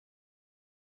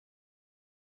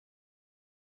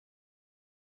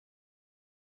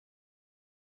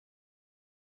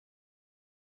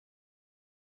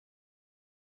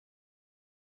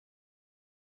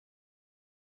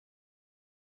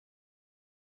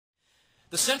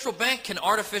The central bank can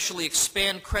artificially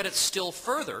expand credit still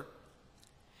further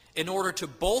in order to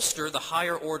bolster the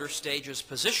higher order stage's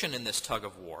position in this tug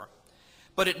of war,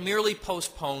 but it merely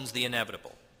postpones the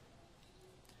inevitable.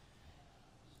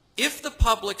 If the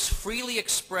public's freely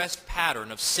expressed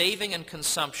pattern of saving and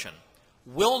consumption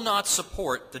will not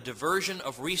support the diversion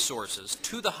of resources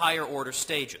to the higher order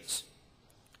stages,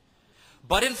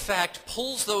 but in fact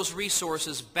pulls those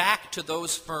resources back to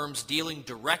those firms dealing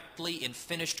directly in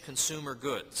finished consumer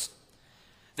goods,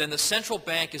 then the central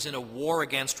bank is in a war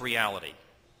against reality.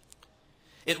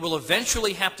 It will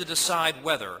eventually have to decide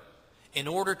whether, in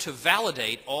order to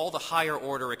validate all the higher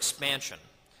order expansion,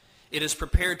 it is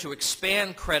prepared to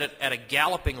expand credit at a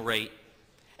galloping rate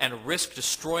and risk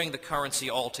destroying the currency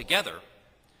altogether,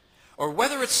 or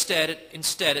whether instead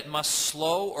it must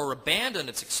slow or abandon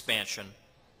its expansion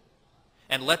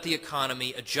and let the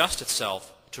economy adjust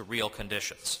itself to real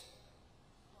conditions.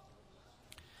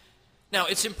 Now,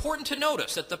 it's important to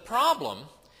notice that the problem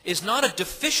is not a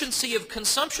deficiency of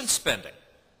consumption spending,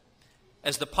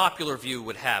 as the popular view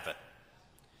would have it.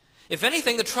 If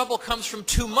anything, the trouble comes from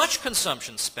too much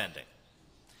consumption spending,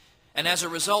 and as a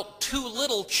result, too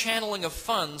little channeling of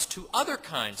funds to other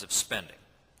kinds of spending,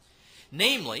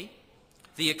 namely,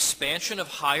 the expansion of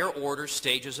higher order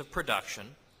stages of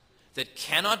production that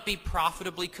cannot be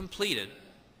profitably completed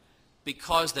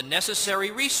because the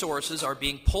necessary resources are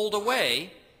being pulled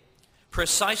away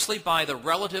precisely by the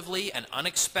relatively and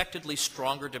unexpectedly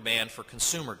stronger demand for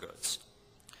consumer goods.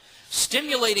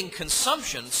 Stimulating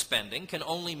consumption spending can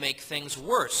only make things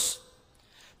worse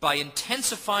by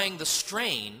intensifying the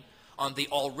strain on the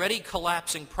already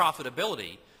collapsing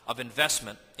profitability of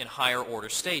investment in higher order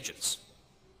stages.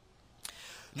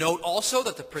 Note also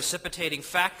that the precipitating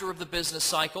factor of the business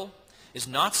cycle is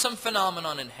not some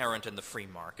phenomenon inherent in the free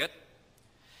market.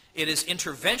 It is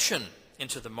intervention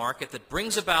into the market that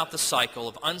brings about the cycle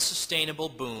of unsustainable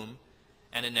boom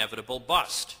and inevitable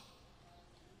bust.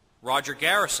 Roger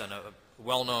Garrison, a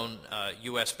well-known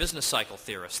U.S. business cycle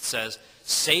theorist, says,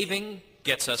 saving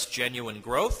gets us genuine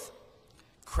growth,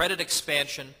 credit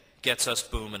expansion gets us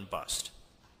boom and bust.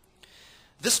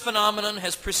 This phenomenon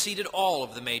has preceded all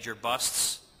of the major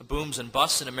booms and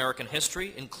busts in American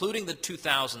history, including the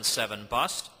 2007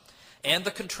 bust and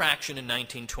the contraction in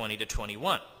 1920 to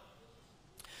 21.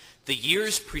 The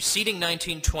years preceding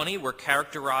 1920 were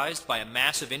characterized by a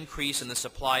massive increase in the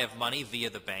supply of money via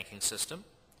the banking system,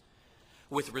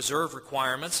 with reserve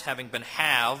requirements having been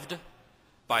halved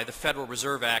by the Federal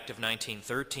Reserve Act of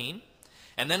 1913,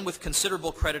 and then with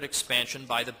considerable credit expansion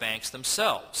by the banks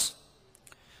themselves.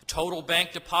 Total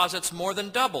bank deposits more than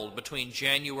doubled between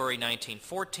January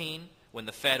 1914, when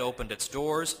the Fed opened its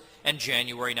doors, and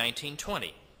January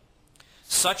 1920.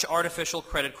 Such artificial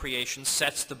credit creation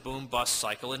sets the boom-bust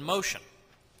cycle in motion.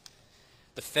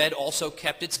 The Fed also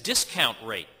kept its discount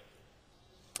rate,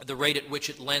 the rate at which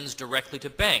it lends directly to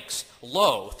banks,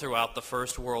 low throughout the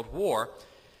First World War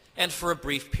and for a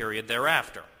brief period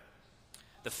thereafter.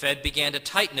 The Fed began to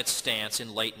tighten its stance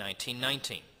in late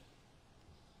 1919.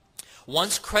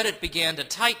 Once credit began to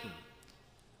tighten,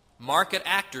 market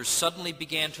actors suddenly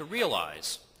began to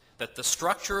realize that the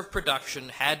structure of production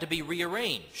had to be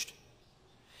rearranged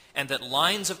and that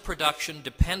lines of production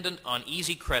dependent on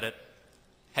easy credit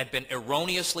had been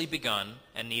erroneously begun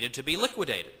and needed to be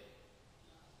liquidated.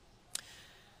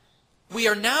 We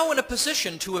are now in a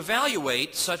position to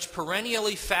evaluate such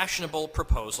perennially fashionable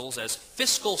proposals as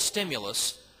fiscal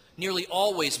stimulus, nearly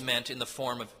always meant in the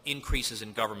form of increases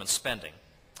in government spending,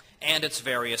 and its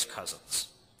various cousins.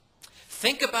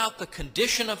 Think about the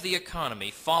condition of the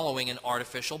economy following an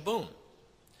artificial boom.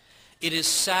 It is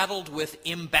saddled with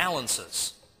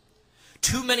imbalances.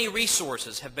 Too many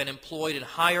resources have been employed in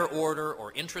higher order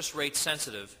or interest rate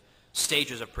sensitive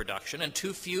stages of production and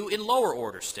too few in lower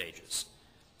order stages.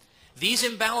 These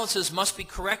imbalances must be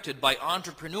corrected by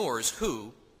entrepreneurs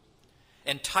who,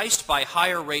 enticed by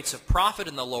higher rates of profit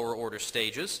in the lower order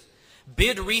stages,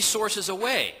 bid resources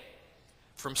away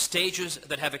from stages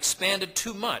that have expanded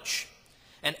too much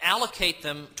and allocate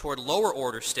them toward lower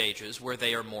order stages where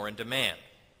they are more in demand.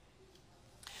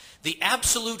 The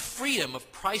absolute freedom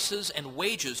of prices and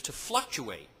wages to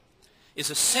fluctuate is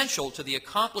essential to the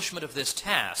accomplishment of this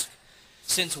task,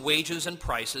 since wages and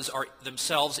prices are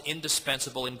themselves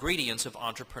indispensable ingredients of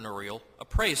entrepreneurial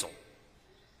appraisal.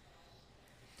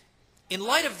 In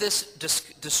light of this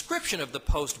description of the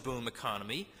post-boom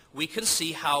economy, we can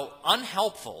see how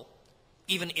unhelpful,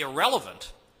 even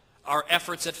irrelevant, are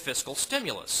efforts at fiscal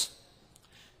stimulus.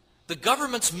 The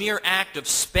government's mere act of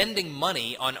spending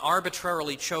money on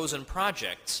arbitrarily chosen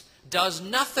projects does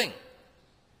nothing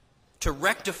to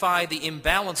rectify the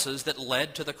imbalances that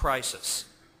led to the crisis.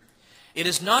 It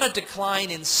is not a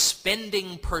decline in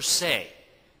spending per se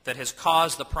that has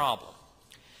caused the problem.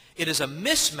 It is a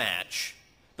mismatch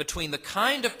between the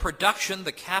kind of production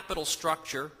the capital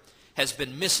structure has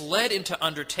been misled into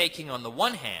undertaking on the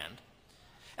one hand,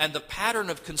 and the pattern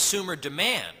of consumer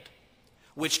demand,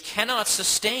 which cannot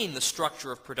sustain the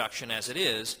structure of production as it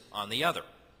is, on the other.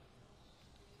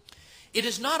 It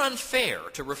is not unfair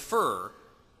to refer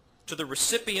to the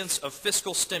recipients of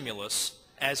fiscal stimulus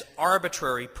as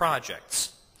arbitrary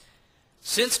projects.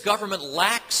 Since government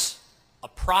lacks a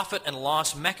profit and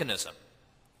loss mechanism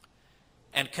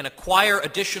and can acquire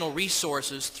additional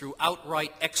resources through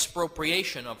outright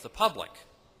expropriation of the public,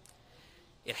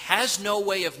 it has no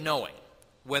way of knowing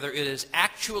whether it is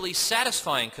actually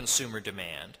satisfying consumer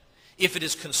demand, if it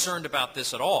is concerned about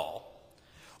this at all,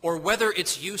 or whether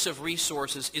its use of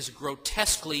resources is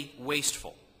grotesquely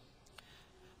wasteful.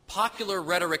 Popular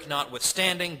rhetoric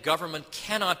notwithstanding, government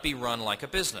cannot be run like a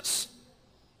business.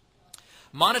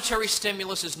 Monetary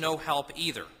stimulus is no help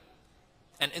either.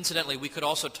 And incidentally, we could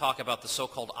also talk about the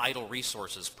so-called idle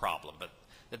resources problem, but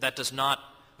that does not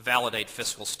validate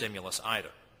fiscal stimulus either.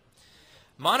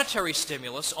 Monetary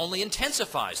stimulus only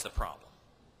intensifies the problem.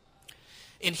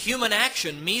 In Human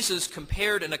Action, Mises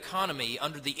compared an economy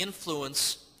under the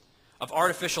influence of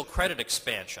artificial credit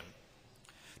expansion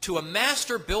to a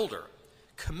master builder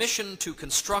commissioned to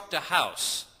construct a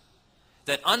house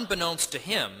that, unbeknownst to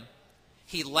him,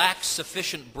 he lacks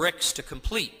sufficient bricks to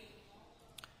complete.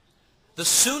 The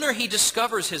sooner he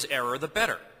discovers his error, the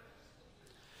better.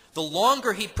 The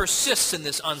longer he persists in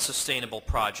this unsustainable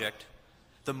project,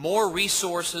 the more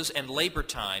resources and labor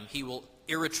time he will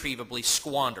irretrievably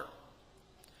squander.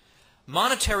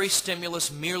 Monetary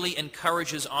stimulus merely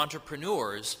encourages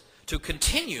entrepreneurs to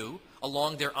continue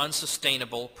along their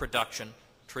unsustainable production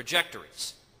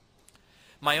trajectories.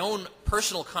 My own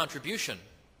personal contribution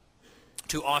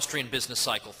to Austrian business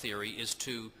cycle theory is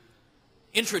to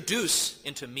introduce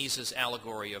into Mises'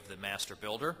 allegory of the master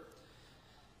builder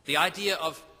the idea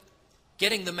of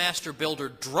getting the master builder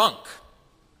drunk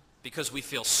because we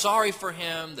feel sorry for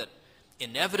him, that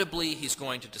inevitably he's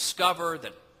going to discover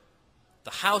that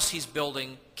the house he's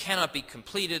building cannot be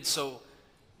completed, so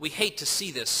we hate to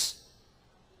see this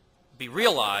be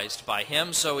realized by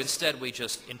him, so instead we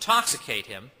just intoxicate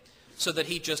him so that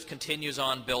he just continues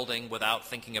on building without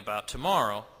thinking about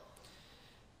tomorrow.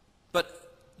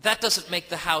 But that doesn't make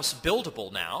the house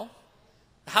buildable now.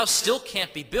 The house still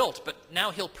can't be built, but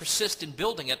now he'll persist in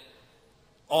building it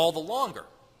all the longer.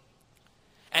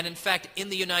 And in fact, in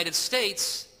the United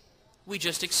States, we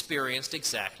just experienced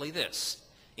exactly this.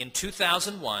 In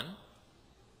 2001,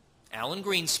 Alan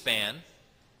Greenspan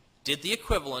did the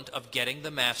equivalent of getting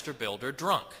the master builder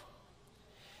drunk.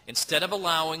 Instead of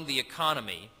allowing the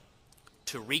economy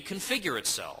to reconfigure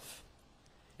itself,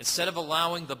 instead of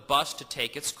allowing the bus to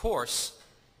take its course,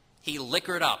 he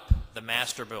liquored up the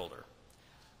master builder.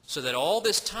 So that all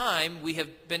this time we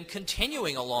have been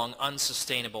continuing along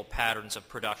unsustainable patterns of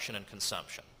production and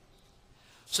consumption.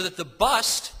 So that the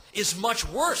bust is much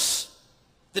worse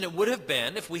than it would have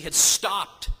been if we had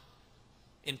stopped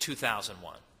in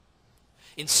 2001.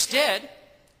 Instead,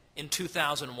 in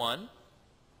 2001,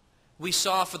 we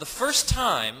saw for the first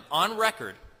time on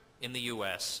record in the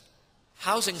U.S.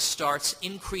 housing starts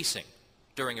increasing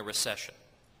during a recession.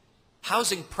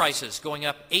 Housing prices going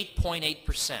up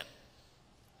 8.8%.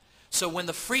 So when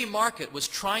the free market was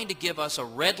trying to give us a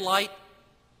red light,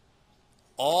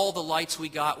 all the lights we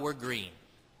got were green,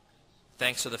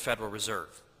 thanks to the Federal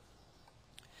Reserve.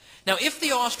 Now, if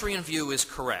the Austrian view is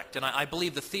correct, and I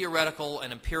believe the theoretical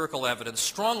and empirical evidence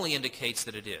strongly indicates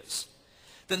that it is,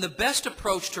 then the best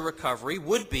approach to recovery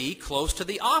would be close to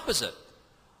the opposite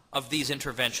of these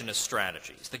interventionist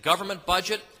strategies. The government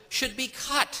budget should be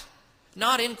cut,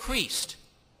 not increased,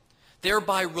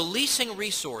 thereby releasing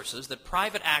resources that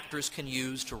private actors can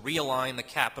use to realign the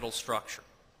capital structure.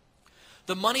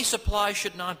 The money supply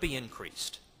should not be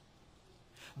increased.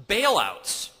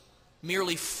 Bailouts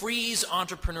merely freeze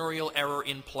entrepreneurial error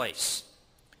in place,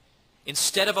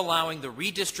 instead of allowing the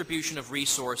redistribution of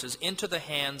resources into the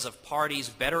hands of parties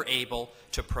better able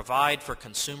to provide for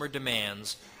consumer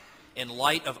demands in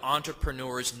light of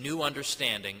entrepreneurs' new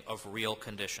understanding of real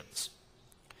conditions.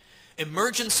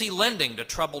 Emergency lending to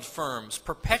troubled firms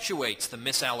perpetuates the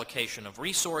misallocation of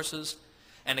resources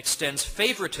and extends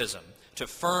favoritism to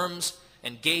firms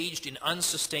engaged in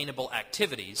unsustainable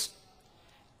activities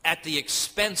at the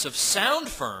expense of sound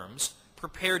firms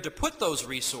prepared to put those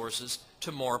resources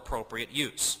to more appropriate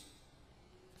use.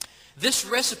 This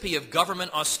recipe of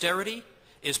government austerity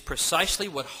is precisely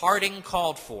what Harding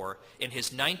called for in his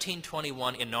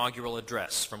 1921 inaugural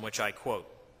address, from which I quote,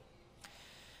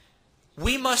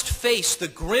 We must face the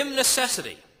grim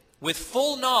necessity with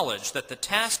full knowledge that the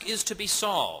task is to be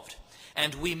solved,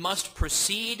 and we must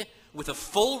proceed with a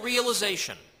full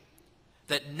realization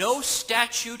that no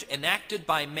statute enacted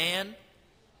by man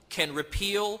can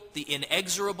repeal the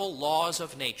inexorable laws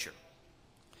of nature.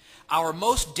 Our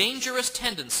most dangerous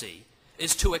tendency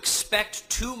is to expect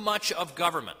too much of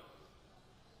government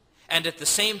and at the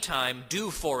same time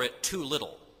do for it too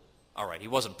little. All right, he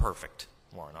wasn't perfect,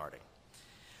 Warren Harding.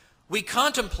 We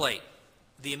contemplate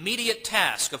the immediate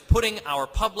task of putting our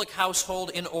public household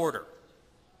in order.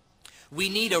 We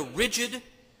need a rigid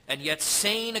and yet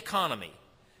sane economy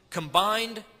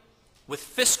combined with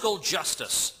fiscal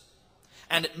justice,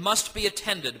 and it must be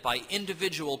attended by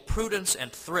individual prudence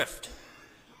and thrift,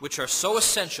 which are so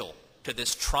essential to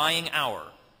this trying hour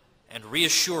and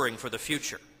reassuring for the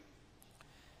future.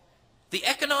 The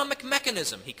economic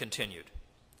mechanism, he continued,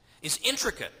 is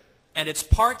intricate and its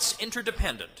parts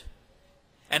interdependent,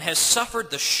 and has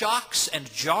suffered the shocks and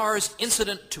jars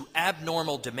incident to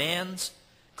abnormal demands,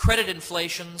 credit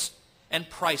inflations, and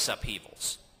price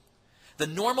upheavals. The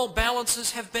normal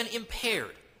balances have been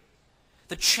impaired.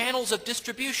 The channels of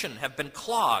distribution have been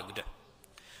clogged.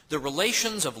 The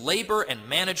relations of labor and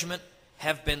management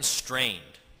have been strained.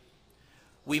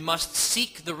 We must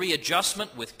seek the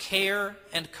readjustment with care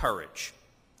and courage.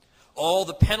 All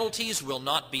the penalties will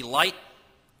not be light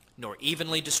nor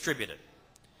evenly distributed.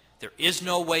 There is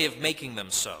no way of making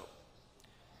them so.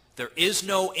 There is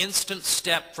no instant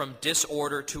step from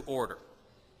disorder to order.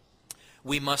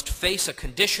 We must face a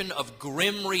condition of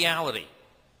grim reality,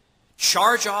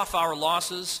 charge off our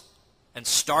losses, and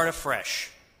start afresh.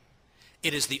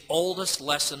 It is the oldest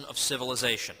lesson of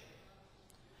civilization.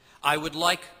 I would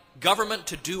like government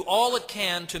to do all it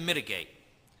can to mitigate.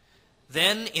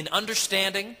 Then, in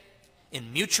understanding,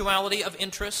 in mutuality of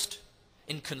interest,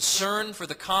 in concern for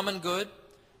the common good,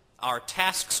 our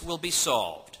tasks will be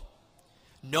solved.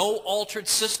 No altered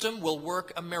system will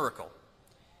work a miracle.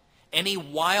 Any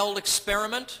wild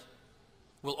experiment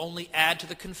will only add to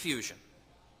the confusion.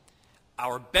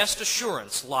 Our best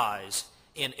assurance lies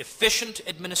in efficient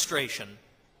administration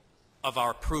of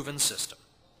our proven system.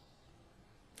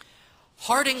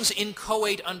 Harding's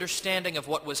inchoate understanding of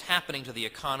what was happening to the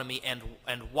economy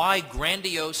and why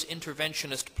grandiose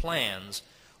interventionist plans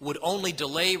would only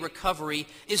delay recovery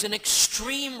is an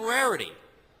extreme rarity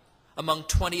among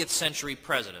 20th century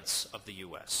presidents of the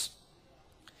U.S.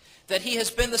 That he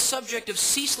has been the subject of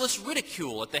ceaseless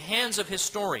ridicule at the hands of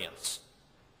historians,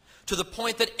 to the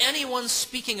point that anyone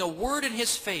speaking a word in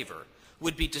his favor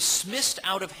would be dismissed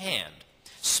out of hand,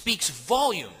 speaks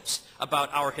volumes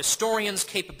about our historians'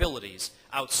 capabilities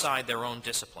outside their own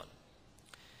discipline.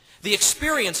 The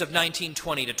experience of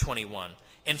 1920 to 21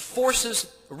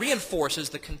 reinforces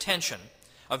the contention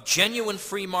of genuine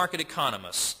free market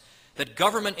economists that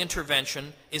government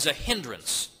intervention is a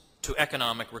hindrance to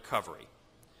economic recovery.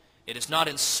 It is not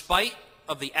in spite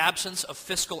of the absence of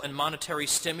fiscal and monetary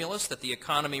stimulus that the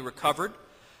economy recovered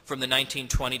from the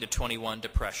 1920 to 21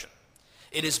 depression.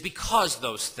 It is because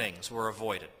those things were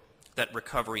avoided that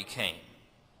recovery came.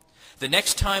 The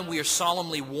next time we are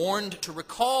solemnly warned to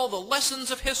recall the lessons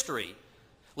of history,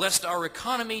 lest our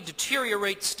economy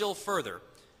deteriorate still further,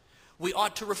 we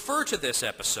ought to refer to this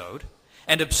episode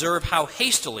and observe how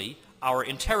hastily our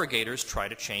interrogators try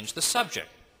to change the subject.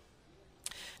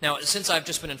 Now, since I've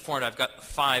just been informed I've got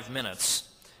 5 minutes,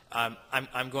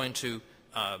 I'm going to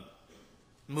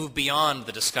move beyond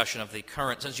the discussion of the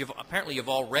current, since apparently you've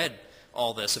all read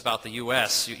all this about the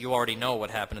U.S. You already know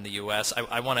what happened in the U.S.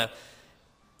 I want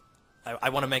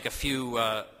to make a few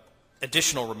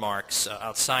additional remarks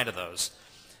outside of those.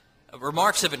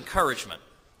 Remarks of encouragement,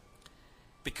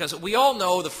 because we all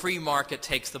know the free market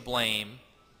takes the blame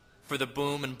for the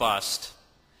boom and bust,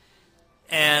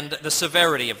 and the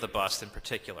severity of the bust in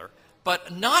particular.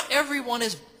 But not everyone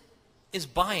is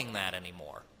buying that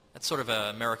anymore. That's sort of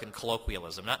an American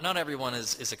colloquialism. Not everyone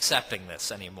is accepting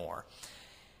this anymore.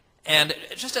 And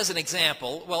just as an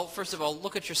example, well, first of all,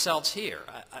 look at yourselves here.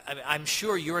 I'm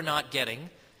sure you're not getting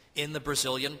in the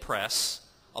Brazilian press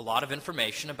a lot of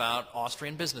information about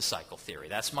Austrian business cycle theory.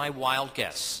 That's my wild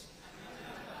guess.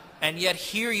 And yet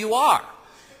here you are.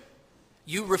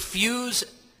 You refuse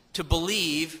to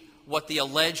believe what the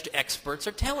alleged experts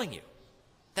are telling you.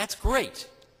 That's great.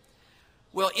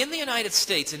 Well, in the United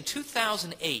States, in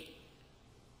 2008,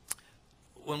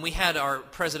 when we had our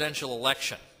presidential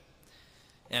election,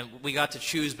 and we got to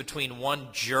choose between one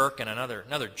jerk and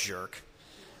another jerk,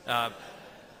 the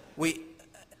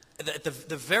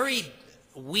very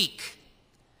week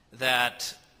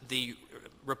that the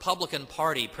Republican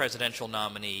Party presidential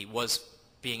nominee was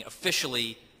being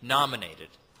officially nominated,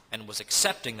 and was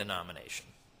accepting the nomination.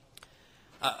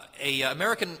 An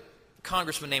American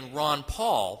congressman named Ron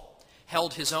Paul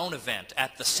held his own event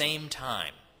at the same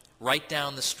time, right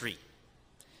down the street.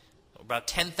 About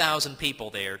 10,000 people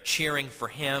there cheering for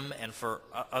him and for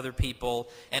other people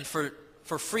and for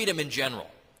freedom in general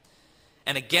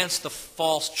and against the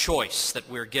false choice that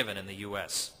we're given in the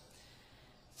U.S.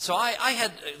 So I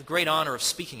had the great honor of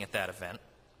speaking at that event.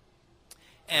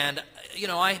 And, you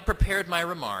know, I prepared my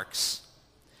remarks.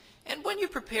 And when you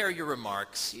prepare your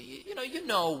remarks, you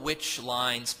know which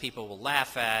lines people will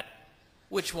laugh at,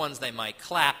 which ones they might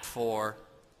clap for.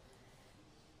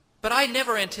 But I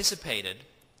never anticipated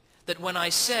that when I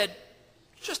said,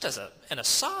 just as an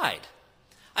aside,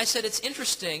 I said it's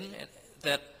interesting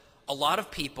that a lot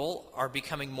of people are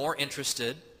becoming more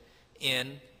interested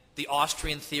in the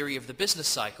Austrian theory of the business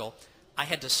cycle. I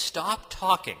had to stop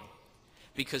talking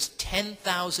because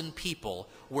 10,000 people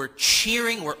were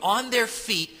cheering, were on their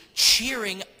feet,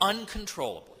 cheering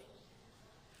uncontrollably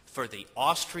for the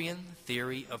Austrian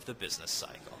theory of the business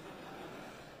cycle.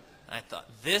 And I thought,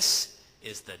 this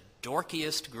is the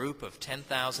dorkiest group of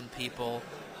 10,000 people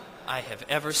I have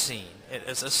ever seen. It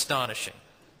is astonishing.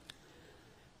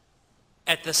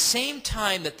 At the same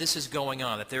time that this is going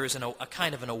on, that there is a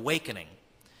kind of an awakening,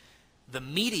 the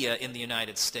media in the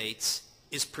United States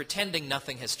is pretending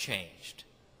nothing has changed.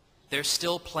 They're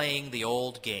still playing the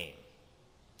old game.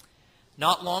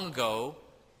 Not long ago,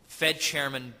 Fed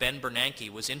Chairman Ben Bernanke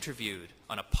was interviewed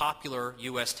on a popular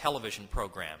U.S. television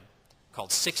program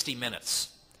called 60 Minutes.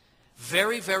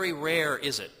 Very, very rare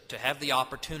is it to have the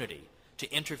opportunity to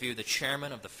interview the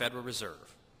chairman of the Federal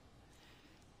Reserve.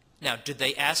 Now, did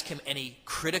they ask him any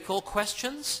critical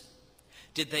questions?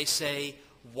 Did they say,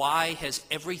 why has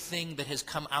everything that has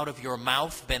come out of your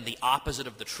mouth been the opposite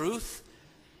of the truth?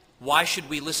 Why should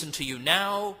we listen to you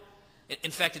now? In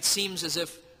fact, it seems as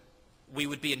if we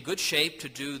would be in good shape to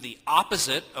do the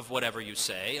opposite of whatever you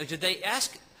say. Did they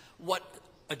ask what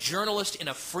a journalist in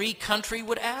a free country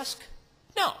would ask?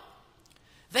 No.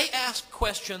 They asked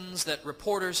questions that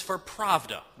reporters for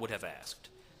Pravda would have asked.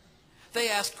 They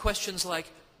asked questions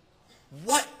like,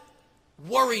 what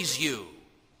worries you?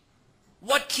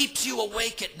 What keeps you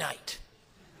awake at night?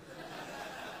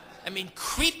 I mean,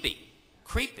 creepy.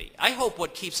 I hope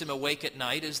what keeps him awake at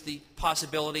night is the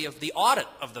possibility of the audit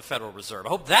of the Federal Reserve. I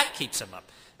hope that keeps him up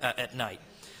at night.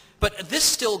 But this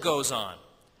still goes on.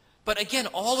 But again,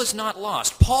 all is not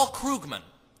lost. Paul Krugman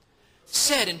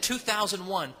said in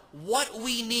 2001, what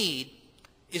we need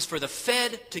is for the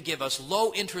Fed to give us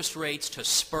low interest rates to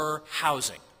spur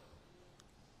housing.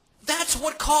 That's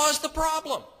what caused the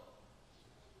problem.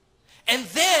 And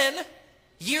then,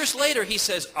 years later, he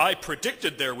says, I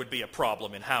predicted there would be a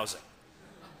problem in housing.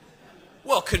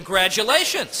 Well,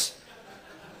 congratulations.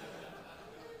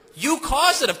 You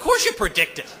caused it. Of course you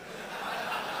predicted.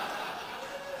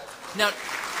 Now,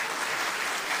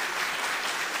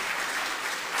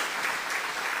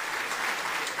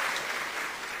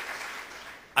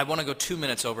 I want to go 2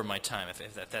 minutes over my time,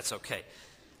 if that's okay.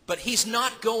 But he's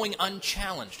not going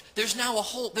unchallenged. There's now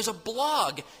there's a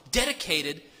blog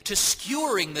dedicated to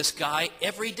skewering this guy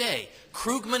every day.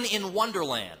 Krugman in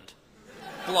Wonderland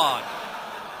blog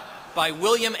by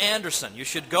William Anderson. You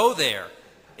should go there.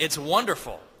 It's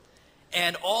wonderful.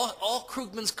 And all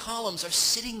Krugman's columns are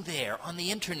sitting there on the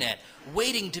internet,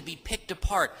 waiting to be picked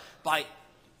apart by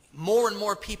more and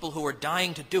more people who are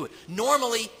dying to do it.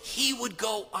 Normally, he would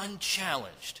go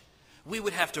unchallenged. We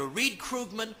would have to read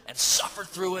Krugman and suffer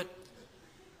through it.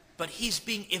 But he's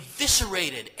being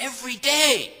eviscerated every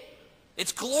day.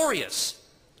 It's glorious.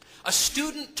 A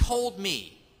student told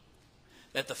me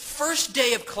that the first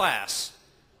day of class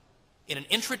in an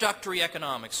introductory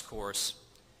economics course,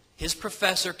 his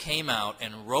professor came out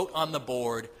and wrote on the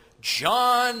board,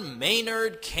 John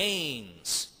Maynard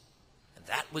Keynes. And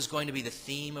that was going to be the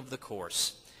theme of the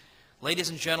course. Ladies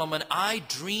and gentlemen, I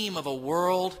dream of a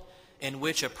world in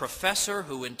which a professor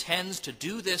who intends to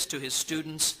do this to his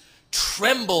students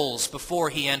trembles before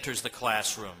he enters the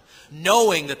classroom,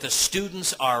 knowing that the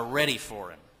students are ready for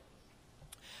him.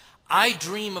 I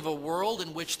dream of a world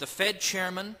in which the Fed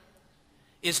chairman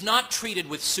is not treated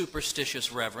with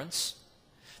superstitious reverence,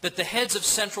 that the heads of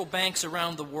central banks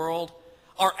around the world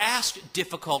are asked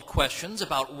difficult questions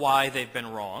about why they've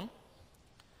been wrong.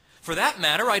 For that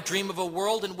matter, I dream of a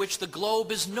world in which the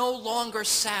globe is no longer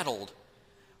saddled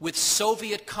with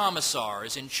Soviet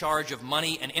commissars in charge of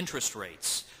money and interest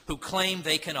rates who claim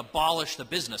they can abolish the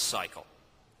business cycle.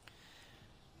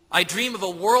 I dream of a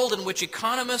world in which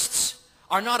economists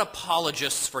are not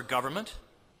apologists for government,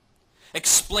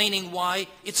 explaining why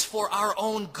it's for our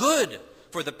own good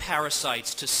for the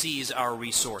parasites to seize our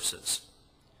resources.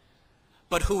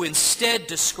 but who instead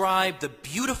describe the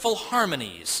beautiful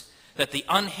harmonies that the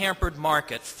unhampered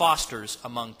market fosters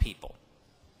among people.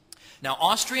 Now,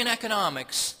 Austrian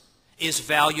economics is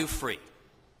value-free.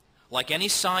 Like any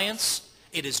science,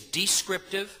 it is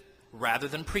descriptive rather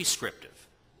than prescriptive.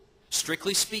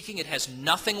 Strictly speaking, it has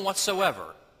nothing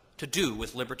whatsoever to do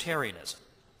with libertarianism.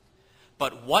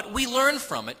 But what we learn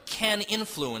from it can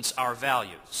influence our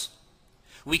values.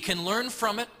 We can learn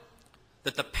from it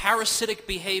that the parasitic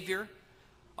behavior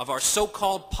of our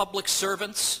so-called public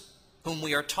servants, whom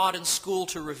we are taught in school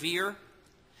to revere,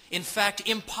 in fact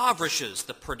impoverishes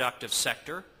the productive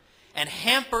sector and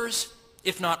hampers,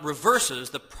 if not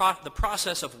reverses, the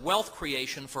process of wealth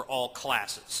creation for all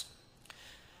classes.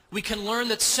 We can learn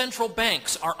that central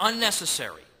banks are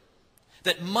unnecessary,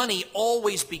 that money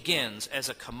always begins as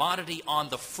a commodity on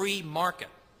the free market.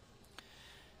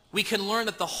 We can learn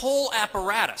that the whole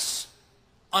apparatus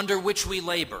under which we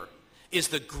labor is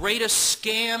the greatest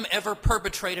scam ever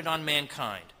perpetrated on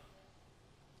mankind.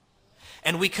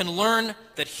 And we can learn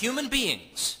that human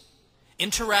beings,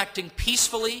 interacting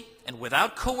peacefully and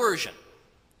without coercion,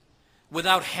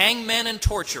 without hangmen and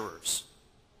torturers,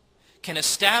 can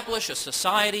establish a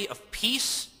society of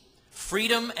peace,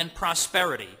 freedom, and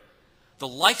prosperity, the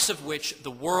likes of which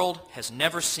the world has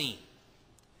never seen.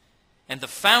 And the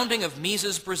founding of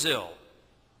Mises Brazil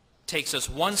takes us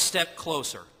one step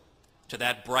closer to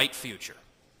that bright future.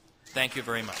 Thank you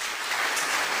very much.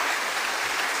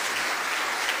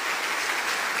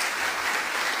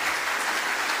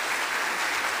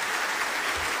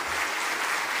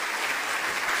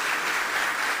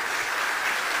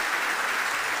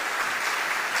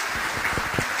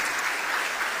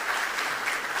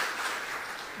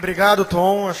 Obrigado,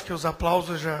 Tom. Acho que os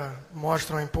aplausos já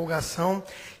mostram a empolgação.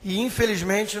 E,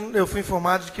 infelizmente, eu fui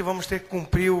informado de que vamos ter que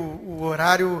cumprir o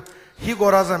horário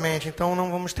rigorosamente. Então, não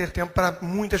vamos ter tempo para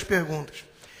muitas perguntas.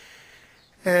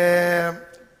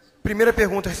 Primeira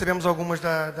pergunta, recebemos algumas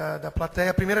da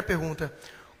plateia. Primeira pergunta.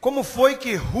 Como foi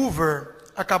que Hoover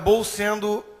acabou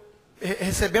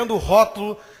recebendo o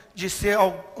rótulo de ser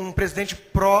um presidente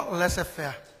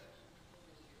pró-laissez-faire?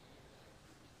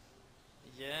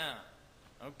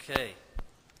 Okay.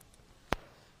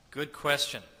 Good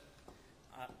question.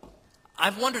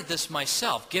 I've wondered this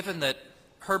myself, given that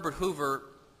Herbert Hoover,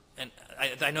 and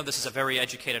I know this is a very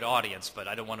educated audience, but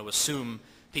I don't want to assume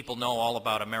people know all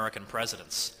about American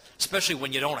presidents, especially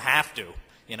when you don't have to.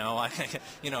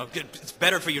 It's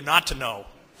better for you not to know.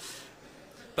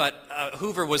 But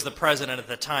Hoover was the president at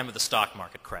the time of the stock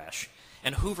market crash,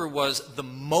 and Hoover was the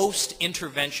most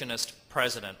interventionist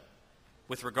president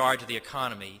with regard to the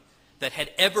economy that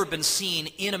had ever been seen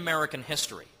in American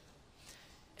history.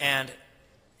 And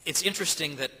it's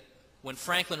interesting that when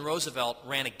Franklin Roosevelt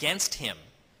ran against him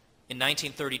in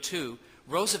 1932,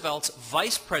 Roosevelt's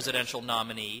vice presidential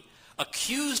nominee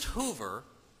accused Hoover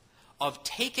of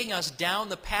taking us down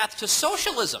the path to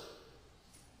socialism.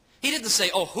 He didn't say,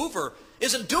 oh, Hoover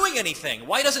isn't doing anything.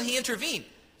 Why doesn't he intervene?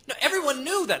 No, everyone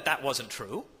knew that that wasn't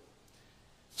true.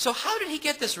 So how did he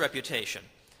get this reputation?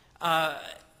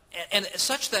 And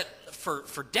such that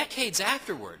for decades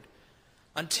afterward,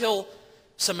 until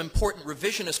some important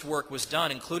revisionist work was done,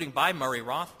 including by Murray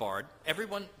Rothbard,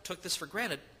 everyone took this for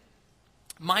granted.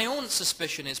 My own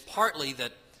suspicion is partly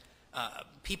that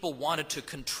people wanted to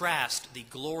contrast the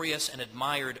glorious and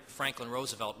admired Franklin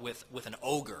Roosevelt with an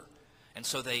ogre. And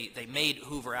so they made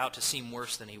Hoover out to seem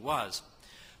worse than he was.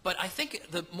 But I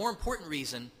think the more important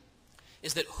reason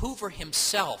is that Hoover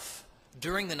himself,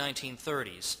 during the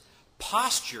 1930s,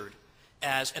 postured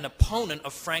as an opponent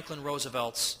of Franklin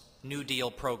Roosevelt's New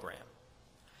Deal program.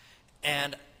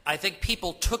 And I think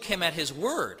people took him at his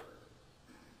word.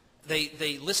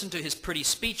 They listened to his pretty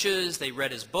speeches, they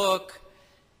read his book,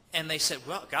 and they said,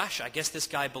 well, gosh, I guess this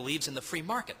guy believes in the free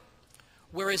market.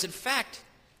 Whereas, in fact,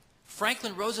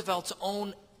 Franklin Roosevelt's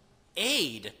own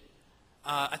aide,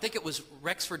 I think it was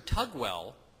Rexford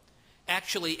Tugwell,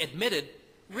 actually admitted,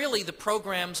 really, the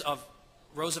programs of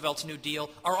Roosevelt's New Deal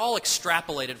are all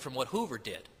extrapolated from what Hoover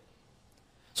did.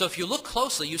 So if you look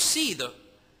closely, you see the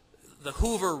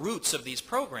Hoover roots of these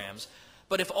programs,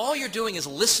 but if all you're doing is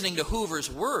listening to Hoover's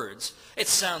words, it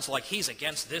sounds like he's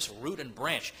against this root and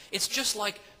branch. It's just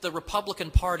like the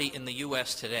Republican Party in the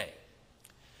U.S. today.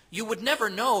 You would never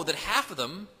know that half of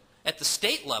them, at the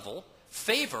state level,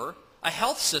 favor a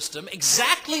health system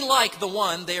exactly like the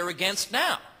one they are against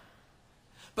now.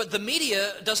 But the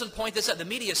media doesn't point this out. The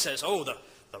media says, oh, the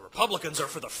Republicans are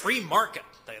for the free market.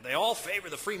 They all favor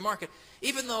the free market.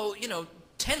 Even though,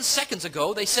 10 seconds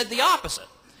ago they said the opposite.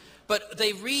 But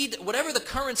they read whatever the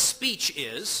current speech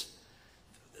is,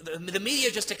 the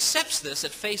media just accepts this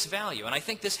at face value, and I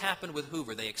think this happened with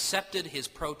Hoover. They accepted his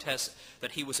protest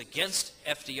that he was against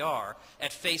FDR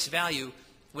at face value,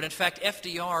 when in fact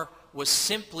FDR was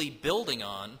simply building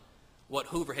on what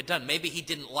Hoover had done. Maybe he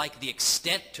didn't like the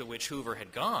extent to which Hoover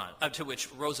had gone, to which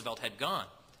Roosevelt had gone,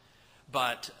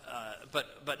 but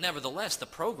nevertheless, the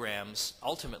programs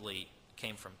ultimately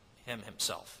came from him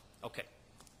himself. Okay.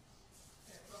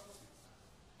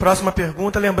 Próxima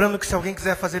pergunta, lembrando que se alguém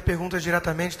quiser fazer perguntas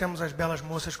diretamente, temos as belas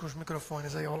moças com os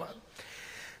microfones aí ao lado.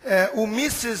 O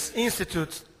Mises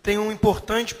Institute tem um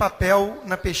importante papel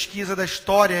na pesquisa da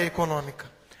história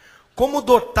econômica. Como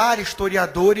dotar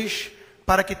historiadores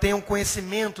para que tenham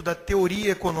conhecimento da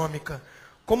teoria econômica?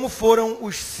 Como foram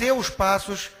os seus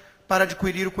passos para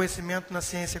adquirir o conhecimento na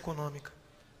ciência econômica?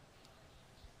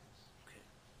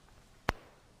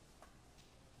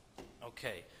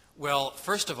 Okay. Well,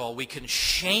 first of all, we can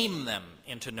shame them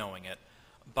into knowing it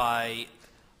by,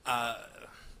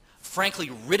 frankly,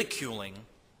 ridiculing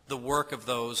the work of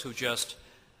those who just.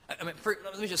 Let me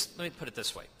put it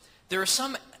this way: there are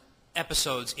some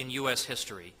episodes in U.S.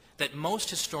 history that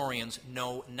most historians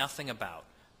know nothing about.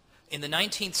 In the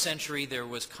 19th century, there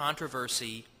was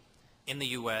controversy in the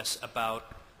U.S.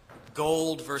 about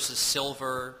gold versus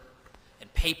silver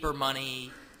and paper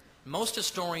money. Most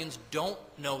historians don't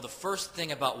know the first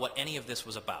thing about what any of this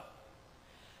was about.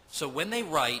 So when they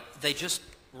write, they just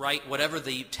write whatever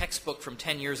the textbook from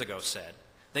 10 years ago said.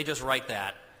 They just write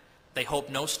that. They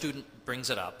hope no student brings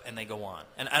it up, and they go on.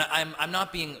 And I'm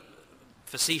not being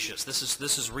facetious.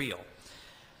 This is real.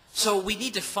 So we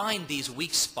need to find these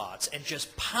weak spots and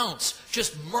just pounce,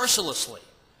 just mercilessly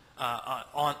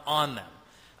on them.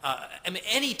 I mean,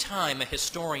 any time a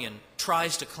historian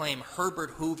tries to claim Herbert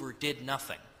Hoover did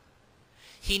nothing,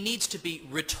 he needs to be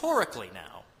rhetorically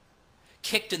now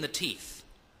kicked in the teeth,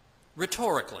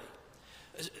 rhetorically,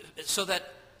 so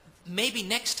that maybe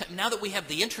next time, now that we have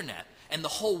the internet and the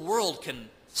whole world can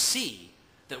see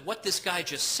that what this guy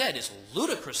just said is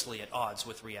ludicrously at odds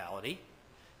with reality,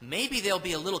 maybe they'll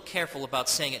be a little careful about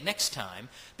saying it next time,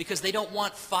 because they don't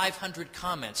want 500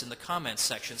 comments in the comments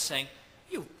section saying,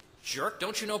 "You jerk,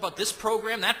 don't you know about this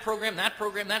program, that program, that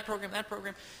program, that program, that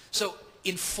program?" So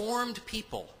informed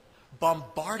people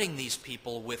bombarding these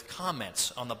people with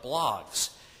comments on the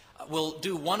blogs will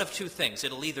do one of two things.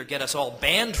 It'll either get us all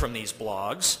banned from these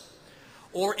blogs,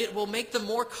 or it will make them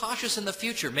more cautious in the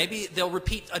future. Maybe they'll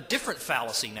repeat a different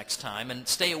fallacy next time and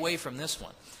stay away from this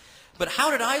one. But how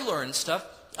did I learn stuff?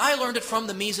 I learned it from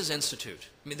the Mises Institute.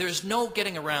 I mean, there's no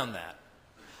getting around that.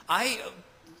 I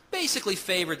basically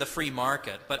favored the free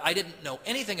market, but I didn't know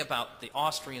anything about the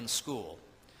Austrian school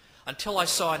until I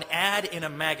saw an ad in a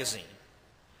magazine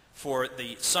for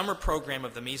the summer program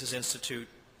of the Mises Institute,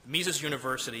 Mises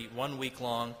University, 1 week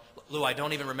long. Lou, I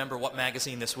don't even remember what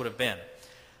magazine this would have been.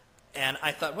 And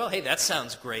I thought, well, hey, that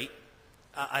sounds great.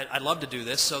 I'd love to do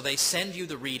this. So they send you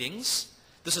the readings.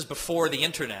 This is before the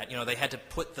internet. You know, they had to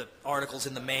put the articles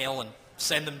in the mail and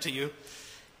send them to you.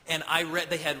 And I read,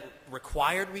 they had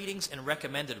required readings and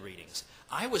recommended readings.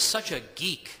 I was such a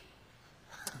geek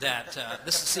that,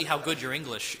 see how good your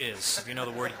English is, if you know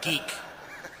the word geek.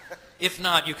 If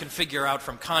not, you can figure out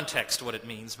from context what it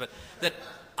means. But that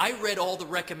I read all the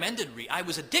recommended I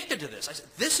was addicted to this. I said,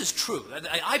 this is true.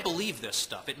 I believe this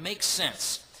stuff. It makes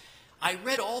sense. I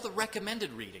read all the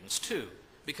recommended readings, too,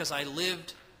 because I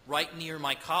lived right near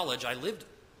my college.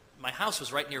 My house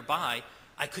was right nearby.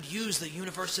 I could use the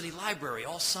university library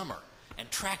all summer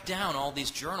and track down all these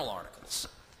journal articles.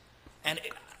 And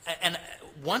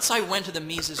once I went to the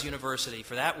Mises University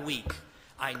for that week,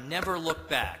 I never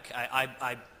looked back.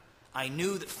 I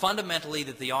knew that fundamentally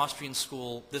that the Austrian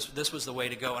school, this was the way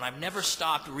to go, and I've never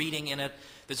stopped reading in it.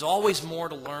 There's always more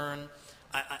to learn.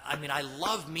 I mean, I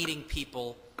love meeting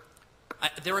people.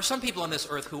 There are some people on this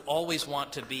earth who always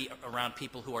want to be around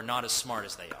people who are not as smart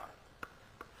as they are.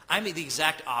 I'm the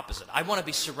exact opposite. I want to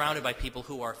be surrounded by people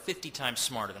who are 50 times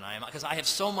smarter than I am, because I have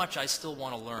so much I still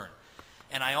want to learn.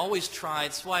 And I always try,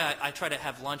 that's why I try to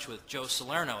have lunch with Joe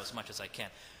Salerno as much as I can.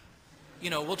 You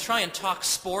know, we'll try and talk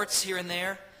sports here and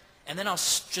there, and then I'll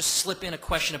just slip in a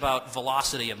question about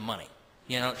velocity of money.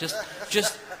 You know,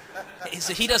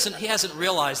 he hasn't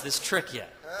realized this trick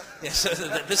yet. Yeah,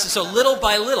 so little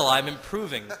by little I'm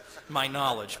improving my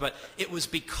knowledge, but it was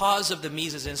because of the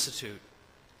Mises Institute.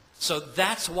 So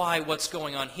that's why what's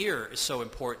going on here is so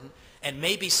important, and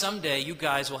maybe someday you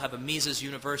guys will have a Mises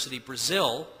University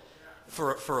Brazil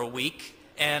for a week,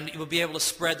 and you will be able to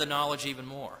spread the knowledge even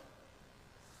more.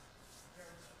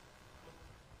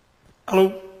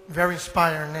 Hello, very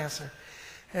inspiring answer.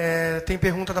 Tem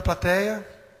pergunta da plateia?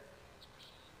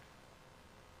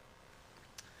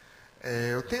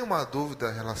 Eu tenho uma dúvida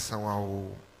em relação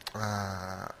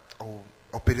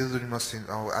ao período de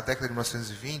à década de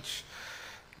 1920,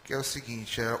 que é o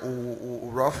seguinte, o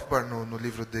Rothbard, no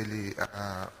livro dele,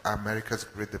 America's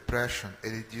Great Depression,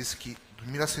 ele diz que de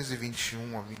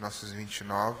 1921 a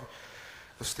 1929,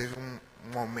 você teve um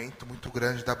aumento muito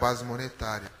grande da base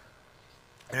monetária.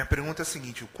 A minha pergunta é a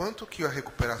seguinte, o quanto que a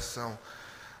recuperação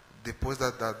depois da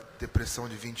depressão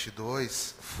de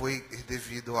 22 foi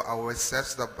devido ao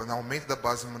excesso ao aumento da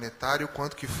base monetária, o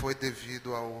quanto que foi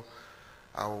devido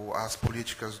às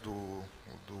políticas do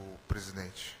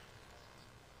presidente?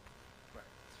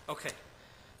 Okay.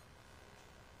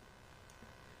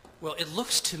 Well, it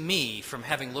looks to me, from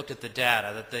having looked at the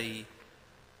data, that the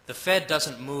Fed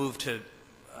doesn't move to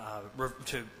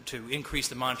increase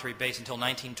the monetary base until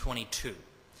 1922.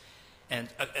 And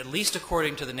at least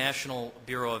according to the National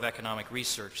Bureau of Economic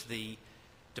Research, the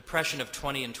depression of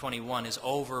 20 and 21 is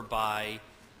over by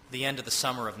the end of the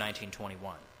summer of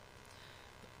 1921.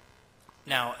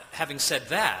 Now, having said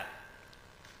that,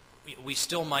 we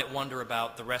still might wonder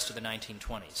about the rest of the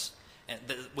 1920s,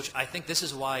 which I think this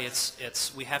is why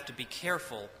we have to be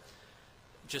careful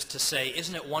just to say,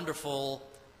 isn't it wonderful,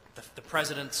 the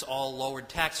presidents all lowered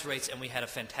tax rates and we had a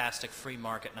fantastic free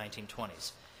market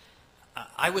 1920s.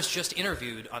 I was just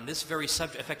interviewed on this very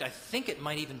subject. In fact, I think it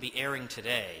might even be airing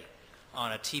today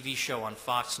on a TV show on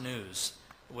Fox News,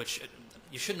 which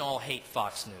you shouldn't all hate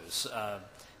Fox News.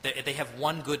 They have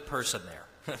one good person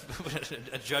there,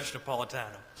 Judge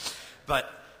Napolitano.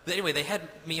 But anyway, they had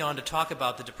me on to talk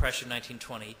about the Depression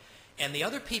 1920, and the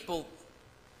other people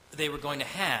they were going to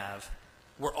have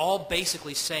were all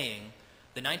basically saying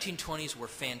the 1920s were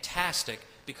fantastic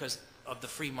because of the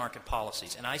free market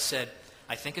policies. And I said,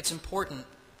 I think it's important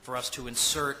for us to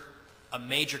insert a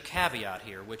major caveat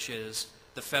here, which is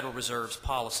the Federal Reserve's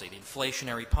policy, the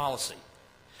inflationary policy.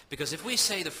 Because if we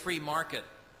say the free market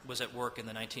was at work in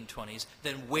the 1920s,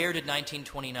 then where did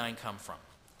 1929 come from?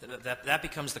 That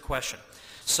becomes the question.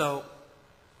 So,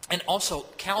 and also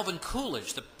Calvin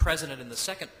Coolidge, the president in the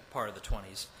second part of the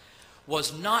 20s,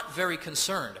 was not very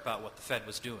concerned about what the Fed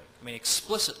was doing. I mean,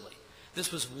 explicitly.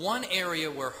 This was one area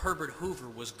where Herbert Hoover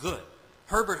was good.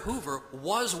 Herbert Hoover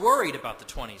was worried about the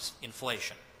 20s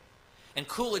inflation. And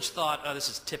Coolidge thought, oh, this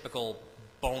is typical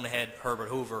bonehead Herbert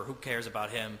Hoover. Who cares about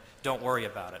him? Don't worry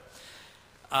about it.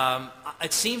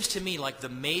 It seems to me like the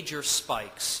major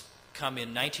spikes come in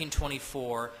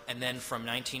 1924 and then from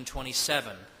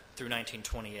 1927 through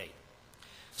 1928.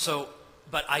 So,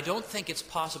 but I don't think it's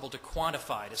possible to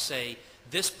quantify, to say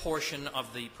this portion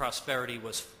of the prosperity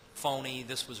was phony,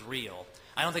 this was real.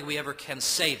 I don't think we ever can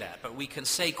say that, but we can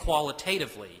say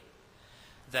qualitatively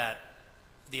that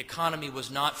the economy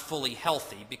was not fully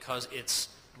healthy because its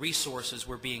resources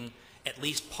were being at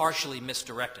least partially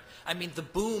misdirected. I mean, the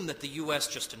boom that the U.S.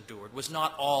 just endured was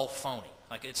not all phony.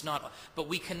 Like, it's not, but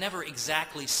we can never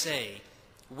exactly say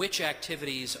which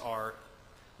activities are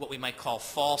what we might call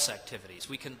false activities.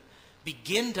 We can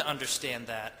begin to understand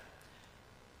that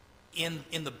in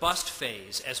the bust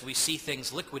phase, as we see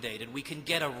things liquidated, we can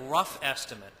get a rough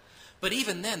estimate. But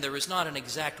even then, there is not an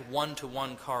exact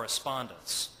one-to-one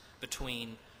correspondence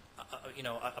between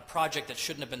a project that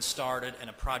shouldn't have been started and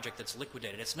a project that's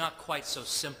liquidated. It's not quite so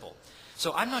simple.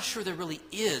 So I'm not sure there really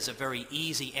is a very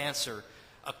easy answer,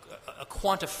 a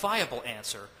quantifiable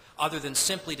answer, other than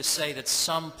simply to say that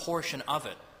some portion of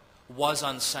it was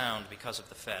unsound because of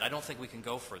the Fed. I don't think we can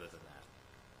go further than that.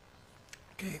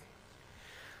 Ok.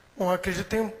 Bom, acredito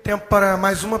que tem tempo para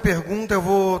mais uma pergunta. Eu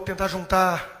vou tentar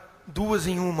juntar duas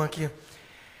em uma aqui.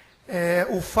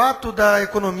 O fato da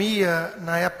economia,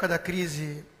 na época da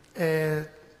crise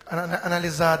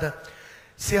analisada,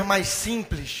 ser mais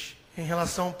simples em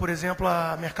relação, por exemplo,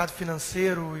 a mercado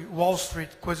financeiro, Wall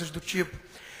Street, coisas do tipo,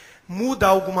 muda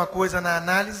alguma coisa na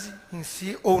análise em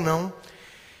si ou não?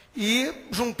 E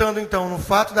juntando então no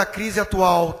fato da crise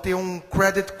atual ter um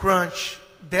credit crunch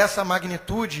dessa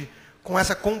magnitude, com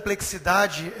essa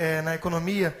complexidade na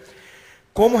economia,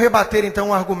 como rebater então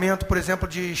o argumento, por exemplo,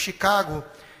 de Chicago,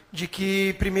 de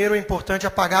que primeiro é importante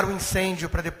apagar o incêndio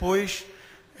para depois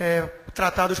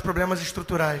tratar dos problemas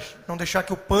estruturais, não deixar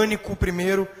que o pânico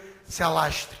primeiro se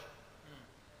alastre?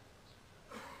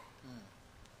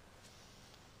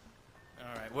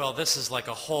 All right. Well, this is like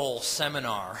a whole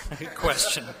seminar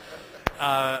question.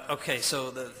 Okay,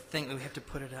 so the thing we have to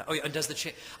put it out. Oh, yeah, does the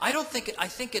change? I don't think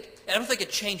it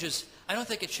changes. I don't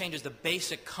think it changes the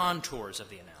basic contours of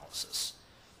the analysis.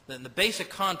 The basic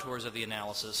contours of the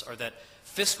analysis are that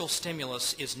fiscal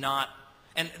stimulus is not,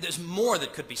 and there's more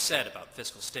that could be said about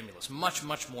fiscal stimulus, much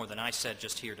more than I said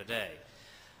just here today.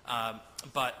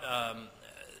 But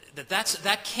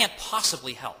that can't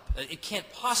possibly help. It can't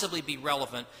possibly be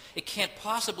relevant. It can't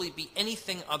possibly be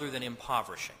anything other than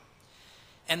impoverishing.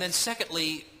 And then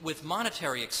secondly, with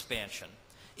monetary expansion,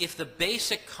 if the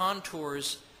basic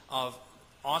contours of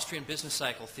Austrian business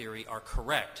cycle theory are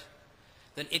correct,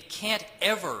 then it can't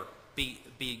ever be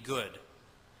good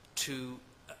to,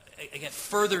 again,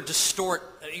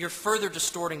 you're further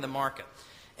distorting the market.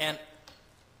 And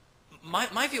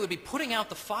my view would be putting out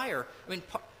the fire. I mean,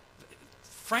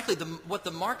 frankly, what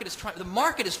the market is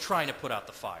trying to put out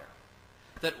the fire.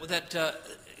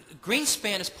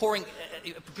 Greenspan is pouring,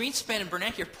 Greenspan and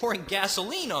Bernanke are pouring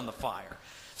gasoline on the fire.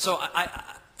 So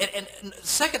and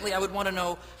secondly, I would want to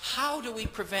know, how do we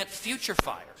prevent future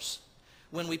fires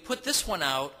when we put this one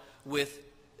out with,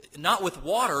 not with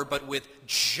water, but with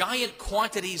giant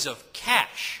quantities of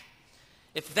cash?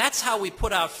 If that's how we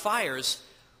put out fires,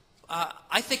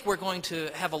 I think we're going to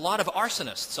have a lot of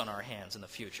arsonists on our hands in the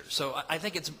future. So I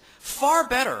think it's far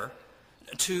better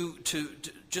to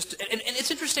just, and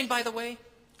it's interesting, by the way,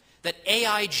 that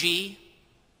AIG,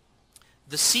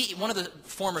 one of the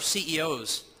former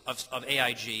CEOs of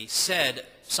AIG said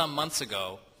some months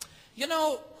ago, you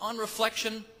know, on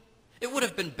reflection, it would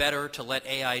have been better to let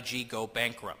AIG go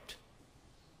bankrupt.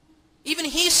 Even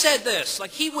he said this,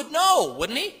 like he would know,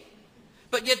 wouldn't he?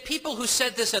 But yet people who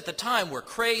said this at the time were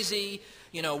crazy.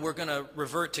 You know, we're going to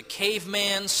revert to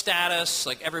caveman status,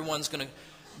 like everyone's going to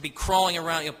be crawling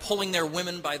around, you know, pulling their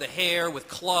women by the hair with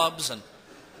clubs. And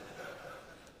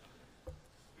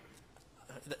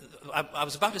I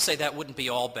was about to say that wouldn't be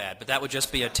all bad, but that would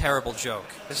just be a terrible joke.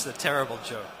 This is a terrible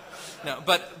joke. No,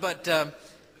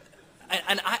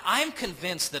 and I'm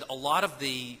convinced that a lot of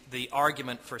the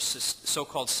argument for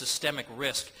so-called systemic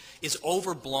risk is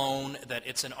overblown, that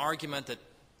it's an argument that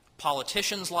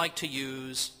politicians like to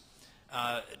use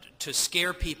to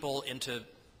scare people into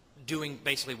doing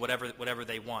basically whatever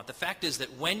they want. The fact is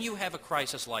that when you have a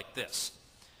crisis like this,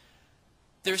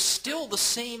 there's still the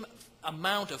same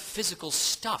amount of physical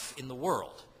stuff in the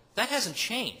world. That hasn't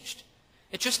changed.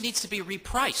 It just needs to be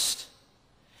repriced.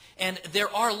 And there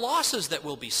are losses that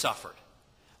will be suffered.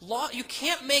 You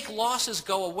can't make losses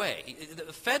go away.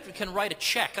 The Fed can write a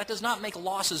check. That does not make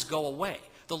losses go away.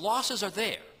 The losses are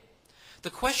there. The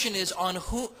question is on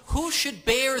who should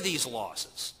bear these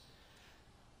losses?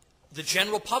 The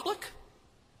general public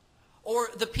or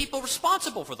the people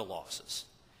responsible for the losses?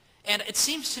 And it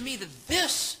seems to me that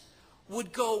this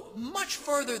would go much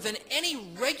further than any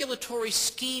regulatory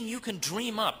scheme you can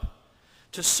dream up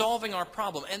to solving our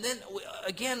problem. And then,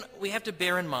 again, we have to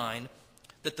bear in mind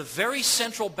that the very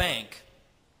central bank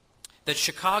that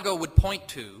Chicago would point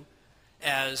to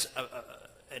as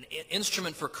an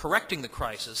instrument for correcting the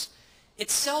crisis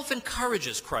itself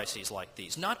encourages crises like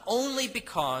these, not only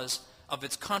because of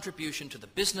its contribution to the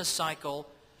business cycle,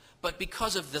 but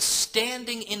because of the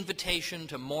standing invitation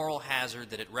to moral hazard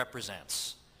that it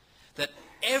represents. That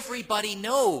everybody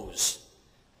knows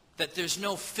that there's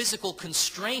no physical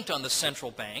constraint on the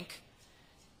central bank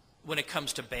when it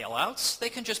comes to bailouts. They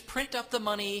can just print up the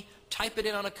money, type it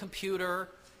in on a computer,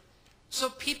 so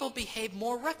people behave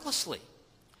more recklessly.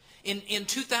 In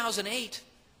 2008,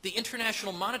 the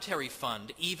International Monetary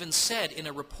Fund even said in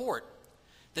a report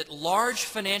that large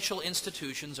financial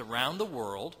institutions around the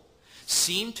world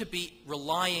seem to be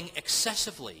relying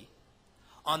excessively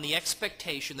on the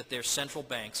expectation that their central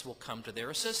banks will come to their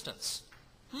assistance.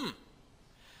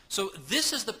 So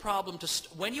this is the problem.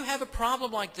 When you have a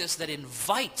problem like this that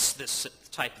invites this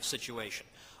type of situation,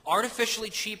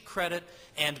 artificially cheap credit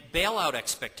and bailout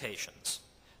expectations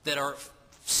that are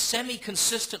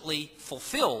semi-consistently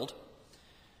fulfilled,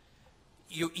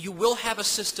 you will have a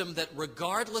system that,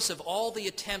 regardless of all the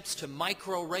attempts to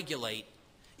micro-regulate,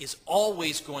 is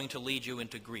always going to lead you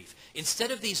into grief.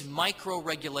 Instead of these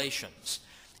micro-regulations,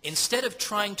 instead of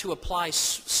trying to apply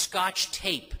Scotch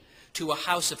tape to a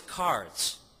house of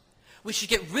cards, we should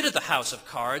get rid of the house of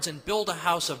cards and build a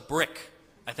house of brick,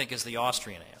 I think is the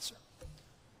Austrian answer.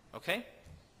 Okay?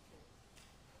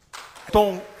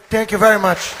 Tom, thank you very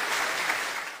much.